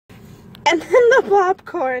And then the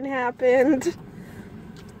popcorn happened.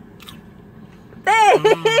 Hey!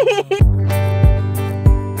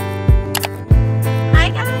 Hi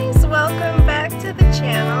guys, welcome back to the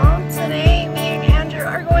channel. Today me and Andrew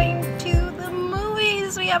are going to the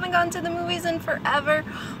movies. We haven't gone to the movies in forever,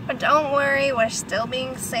 but don't worry, we're still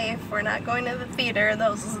being safe. We're not going to the theater.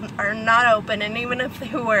 Those are not open, and even if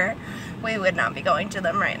they were, we would not be going to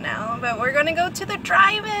them right now. But we're gonna go to the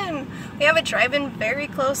drive-in. We have a drive-in very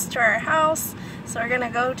close to our house, so we're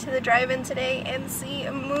gonna go to the drive-in today and see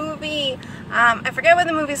a movie. I forget what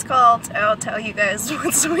the movie's called. I'll tell you guys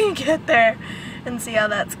once we get there and see how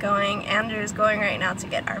that's going. Andrew's going right now to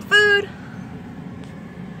get our food.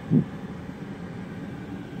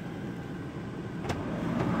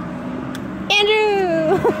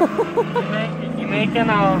 Andrew! You making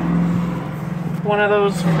one of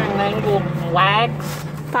those finagled wags?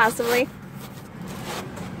 Possibly.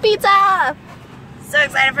 Pizza! So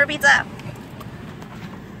excited for pizza!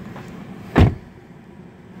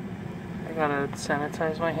 I gotta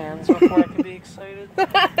sanitize my hands before I can be excited.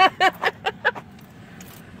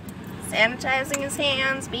 Sanitizing his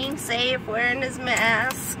hands, being safe, wearing his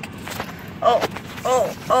mask. Oh.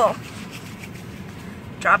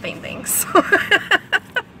 Dropping things.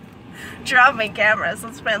 Dropping cameras.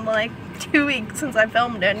 It's been like 2 weeks since I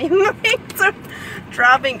filmed anything, so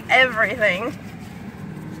dropping everything.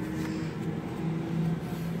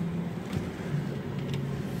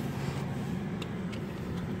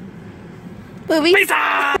 Movies?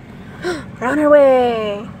 Pizza! We're on our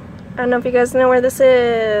way. I don't know if you guys know where this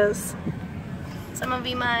is. Some of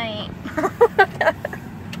you might.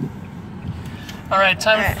 Alright,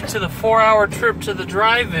 time to the 4-hour trip to the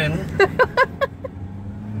drive-in.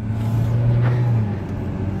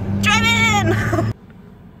 Drive-in!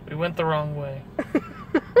 We went the wrong way.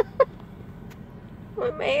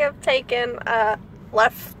 We may have taken a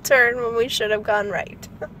left turn when we should have gone right.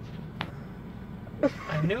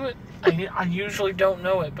 I knew it. I usually don't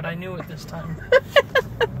know it, but I knew it this time.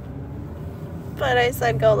 But I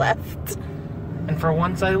said go left. And for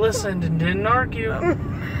once I listened and didn't argue.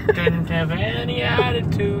 Didn't have any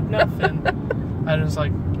attitude, nothing. I was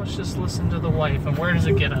like, let's just listen to the wife. And where does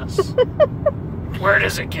it get us? Where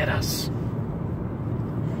does it get us?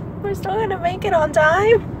 We're still gonna make it on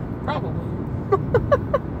time? Probably.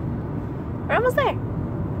 We're almost there.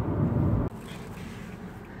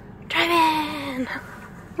 Drive in!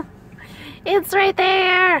 It's right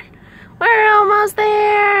there! We're almost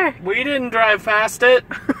there! We didn't drive past it.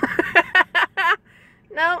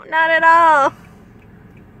 Nope, not at all.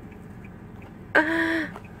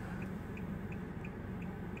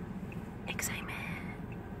 Excitement.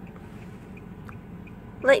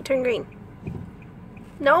 Light turn green.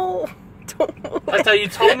 No! I thought you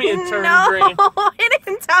told me it turned green. No, I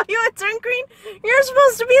didn't tell you it turned green. You're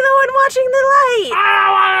supposed to be the one watching the light. I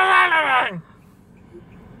don't want to run.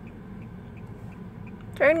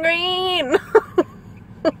 Turn green.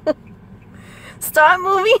 Stop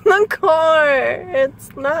moving the car.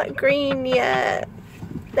 It's not green yet.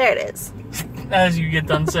 There it is. As you get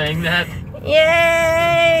done saying that.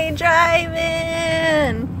 Yay! Drive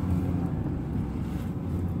in!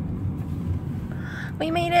 We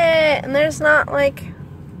made it! And there's not like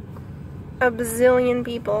a bazillion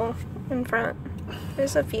people in front.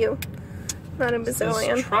 There's a few. Not a bazillion.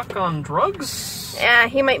 Is this truck on drugs? Yeah,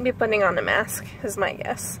 he might be putting on a mask, is my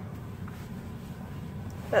guess.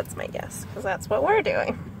 That's my guess, because that's what we're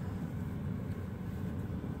doing.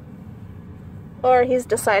 Or he's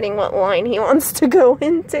deciding what line he wants to go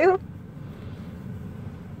into.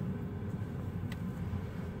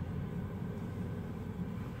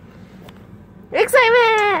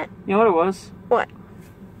 Excitement! You know what it was? What?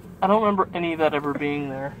 I don't remember any of that ever being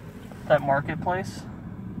there. That marketplace.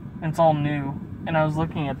 It's all new. And I was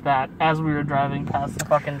looking at that as we were driving past the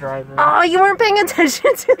fucking drive-in. Oh, you weren't paying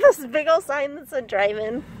attention to this big old sign that said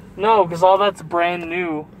drive-in? No, because all that's brand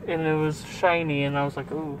new. And it was shiny. And I was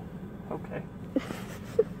like, ooh, okay.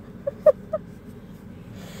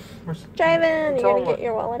 Drive-in. You gotta get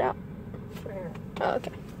your wallet out. Right here. Oh,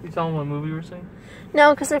 okay. You tell them what movie we're seeing?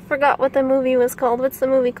 No, because I forgot what the movie was called. What's the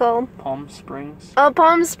movie called? Palm Springs. Oh,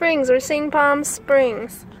 Palm Springs. We're seeing Palm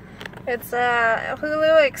Springs. It's a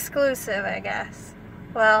Hulu exclusive, I guess.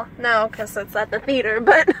 Well, no, because it's at the theater,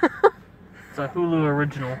 but... It's a Hulu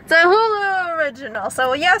original. It's a Hulu original.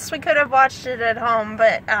 So, yes, we could have watched it at home,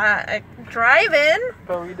 but drive-in.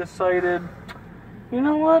 But we decided, you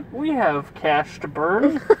know what? We have cash to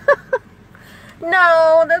burn.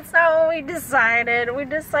 No, that's not what we decided. We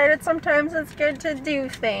decided sometimes it's good to do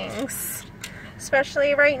things.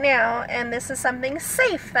 Especially right now, and this is something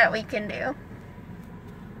safe that we can do.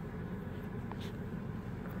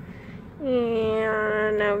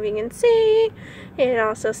 And now you can see, it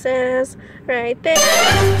also says right there.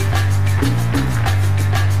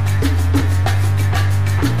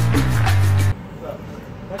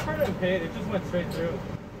 That part didn't pay it, it just went straight through.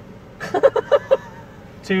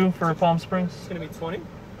 2 for Palm Springs. It's gonna be 20.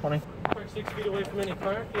 20. Park 6 feet away from any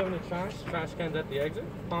car. If you have any trash cans at the exit.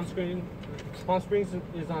 Palm Springs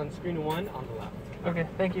is on screen 1 on the left. Okay,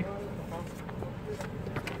 thank you.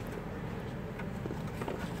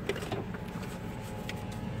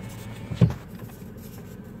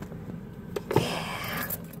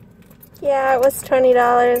 Yeah, it was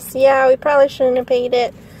 $20. Yeah, we probably shouldn't have paid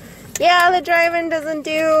it. Yeah, the drive-in doesn't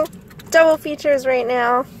do double features right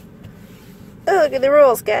now. Oh, look at the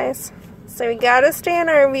rules, guys. So we gotta stay in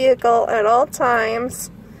our vehicle at all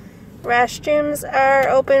times. Restrooms are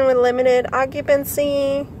open with limited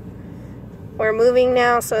occupancy. We're moving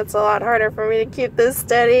now, so it's a lot harder for me to keep this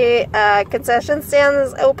steady. Concession stand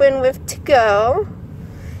is open with to-go.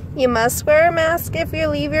 You must wear a mask if you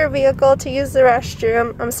leave your vehicle to use the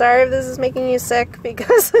restroom. I'm sorry if this is making you sick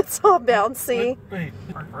because it's all bouncy. Wait,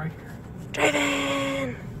 right here. Drive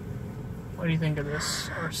in. What do you think of this?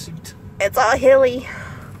 Our seat. It's all hilly.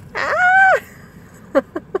 Ah!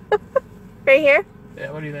 Right here?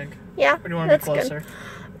 Yeah, what do you think? Yeah, Or do you want to be that's closer?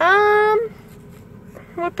 good.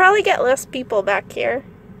 We'll probably get less people back here.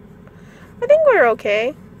 I think we're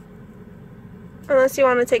okay. Unless you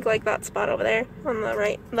want to take like that spot over there on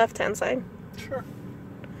the left-hand side. Sure.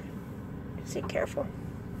 Just be careful.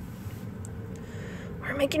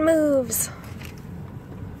 We're making moves.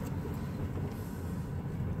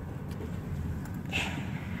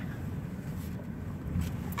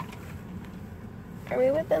 Are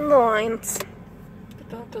we within the lines?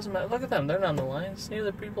 That doesn't matter. Look at them. They're not on the lines.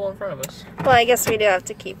 Neither the people in front of us. Well, I guess we do have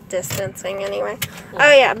to keep distancing anyway.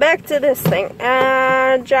 Oh yeah, back to this thing.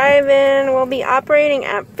 Drive-in will be operating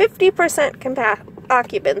at 50%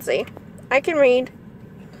 occupancy. I can read.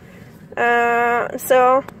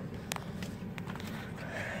 So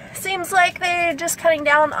seems like they're just cutting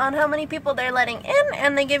down on how many people they're letting in,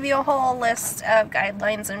 and they give you a whole list of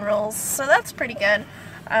guidelines and rules. So that's pretty good.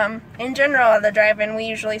 In general, at the drive-in, we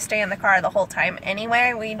usually stay in the car the whole time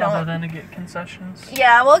anyway. We don't. Other than to get concessions.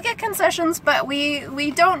 Yeah, we'll get concessions, but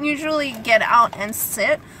we don't usually get out and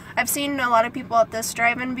sit. I've seen a lot of people at this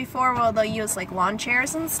drive-in before where they'll use like lawn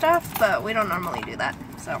chairs and stuff, but we don't normally do that.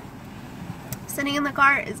 So sitting in the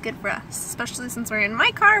car is good for us, especially since we're in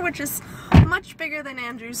my car, which is much bigger than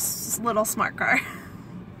Andrew's little smart car.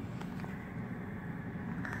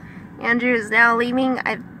 Andrew is now leaving,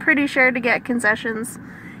 I'm pretty sure, to get concessions.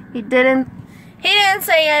 He didn't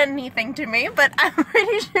say anything to me, but I'm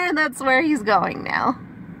pretty sure that's where he's going now.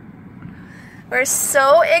 We're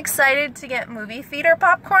so excited to get movie theater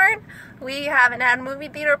popcorn. We haven't had movie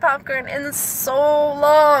theater popcorn in so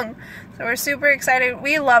long. So we're super excited.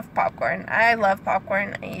 We love popcorn. I love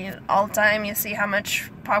popcorn. I eat it all the time. You see how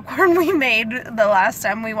much popcorn we made the last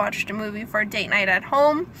time we watched a movie for date night at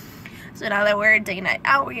home. So now that we're date night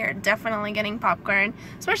out, we are definitely getting popcorn.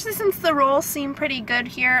 Especially since the rolls seem pretty good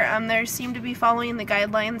here. They seem to be following the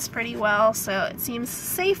guidelines pretty well, so it seems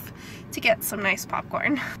safe to get some nice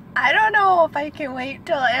popcorn. I don't know if I can wait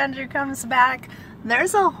till Andrew comes back.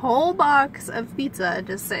 There's a whole box of pizza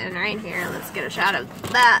just sitting right here. Let's get a shot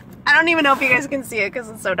of that. I don't even know if you guys can see it because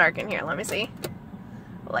it's so dark in here. Let me see.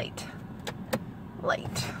 Light.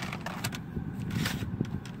 Light.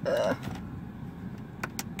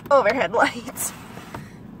 Overhead lights.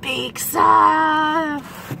 Big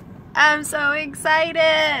stuff. I'm so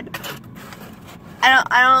excited.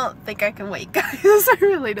 I don't think I can wait, guys. I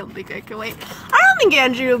really don't think I can wait. I don't think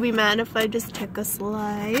Andrew will be mad if I just take a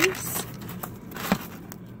slice.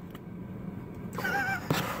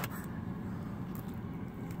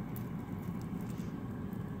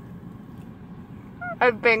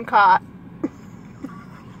 I've been caught.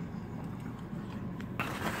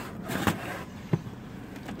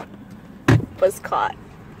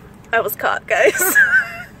 I was caught, guys.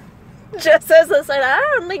 Just as I said, I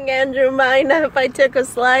don't think Andrew minded if I took a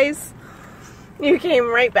slice. You came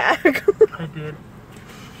right back. I did.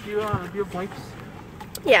 Do you have wipes?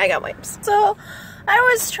 Yeah, I got wipes. So I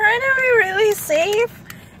was trying to be really safe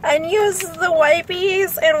and use the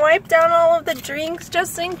wipies and wipe down all of the drinks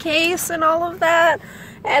just in case and all of that.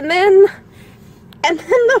 And then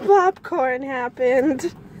the popcorn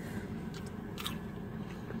happened.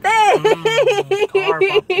 Car popcorn.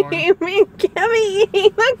 Me and Kevin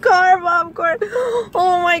eating the car popcorn.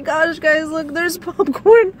 Oh my gosh, guys, look, there's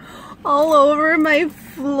popcorn all over my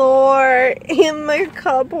floor in the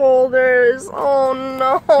cup holders. Oh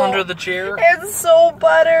no. Under the chair? It's so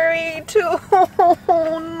buttery too.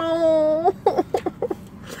 Oh no.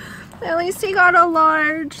 At least he got a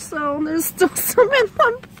large, so there's still some in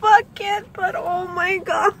the bucket, but oh my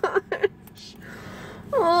gosh.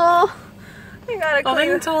 Oh, I gotta clean. Oh, they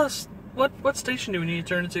didn't tell us what station do we need to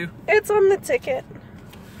turn it to? It's on the ticket.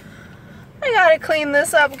 I gotta clean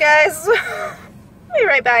this up, guys. I'll be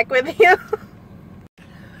right back with you.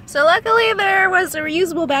 So luckily there was a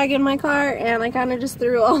reusable bag in my car, and I kind of just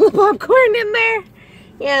threw all the popcorn in there,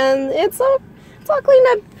 and it's all cleaned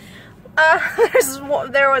up.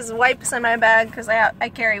 There was wipes in my bag because I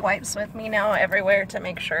carry wipes with me now everywhere to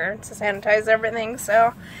make sure to sanitize everything,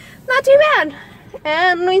 so not too bad.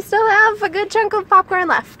 And we still have a good chunk of popcorn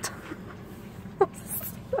left.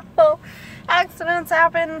 So, accidents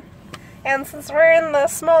happen, and since we're in the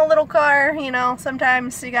small little car, you know,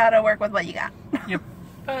 sometimes you gotta work with what you got. Yep.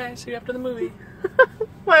 Bye, see you after the movie.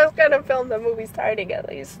 Well, I was gonna film the movie starting at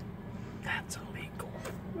least. That's illegal.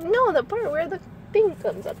 No, the part where the thing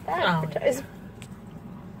comes up, that advertisement.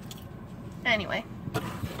 Yeah. Anyway.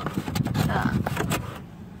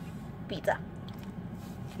 Pizza.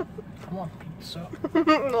 I want pizza.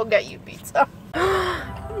 We'll get you pizza.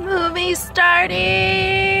 Movie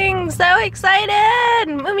starting! So excited!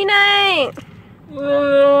 Movie night!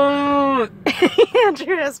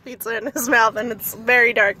 Andrew has pizza in his mouth and it's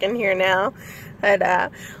very dark in here now.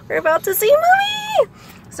 But we're about to see a movie!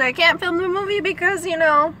 So I can't film the movie because, you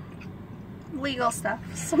know, legal stuff.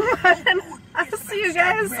 So I'll see you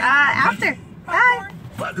guys after. Bye!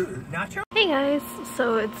 Hey guys,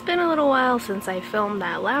 so it's been a little while since I filmed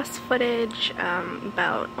that last footage,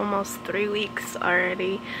 about almost 3 weeks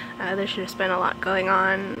already. There's just been a lot going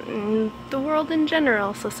on in the world in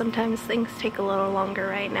general, so sometimes things take a little longer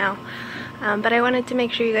right now. But I wanted to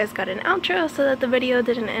make sure you guys got an outro so that the video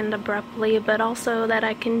didn't end abruptly, but also that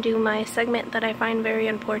I can do my segment that I find very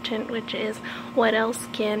important, which is what else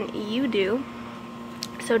can you do?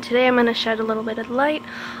 So today I'm going to shed a little bit of light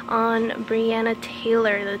on Breonna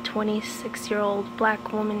Taylor, the 26-year-old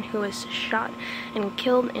black woman who was shot and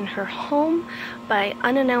killed in her home by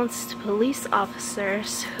unannounced police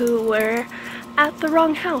officers who were at the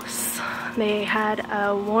wrong house. They had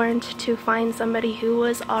a warrant to find somebody who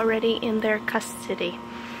was already in their custody.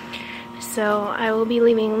 So I will be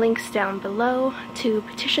leaving links down below to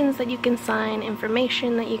petitions that you can sign,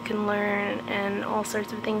 information that you can learn, and all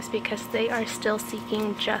sorts of things, because they are still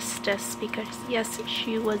seeking justice, because yes,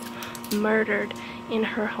 she was murdered in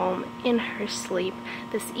her home, in her sleep.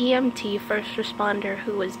 This EMT first responder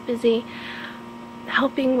who was busy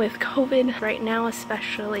helping with COVID right now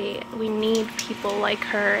especially. We need people like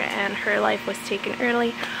her, and her life was taken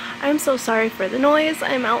early. I'm so sorry for the noise.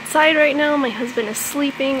 I'm outside right now, my husband is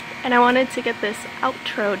sleeping, and I wanted to get this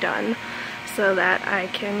outro done so that I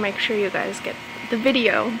can make sure you guys get the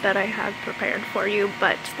video that I have prepared for you,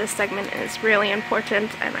 but this segment is really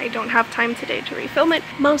important and I don't have time today to refilm it.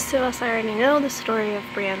 Most of us already know the story of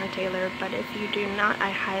Breonna Taylor, but if you do not, I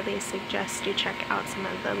highly suggest you check out some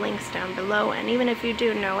of the links down below, and even if you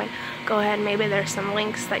do know it, go ahead, maybe there's some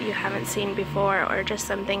links that you haven't seen before, or just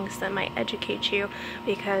some things that might educate you,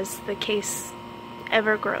 because the case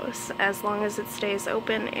ever grows. As long as it stays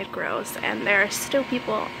open, it grows, and there are still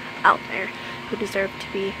people out there who deserve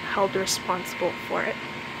to be held responsible for it.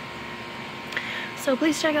 So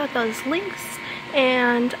please check out those links,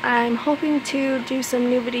 and I'm hoping to do some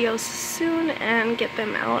new videos soon and get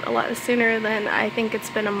them out a lot sooner than, I think it's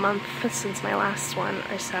been a month since my last one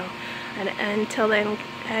or so. And until then,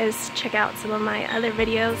 guys, check out some of my other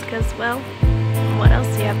videos, because, well, what else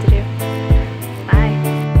do you have to do?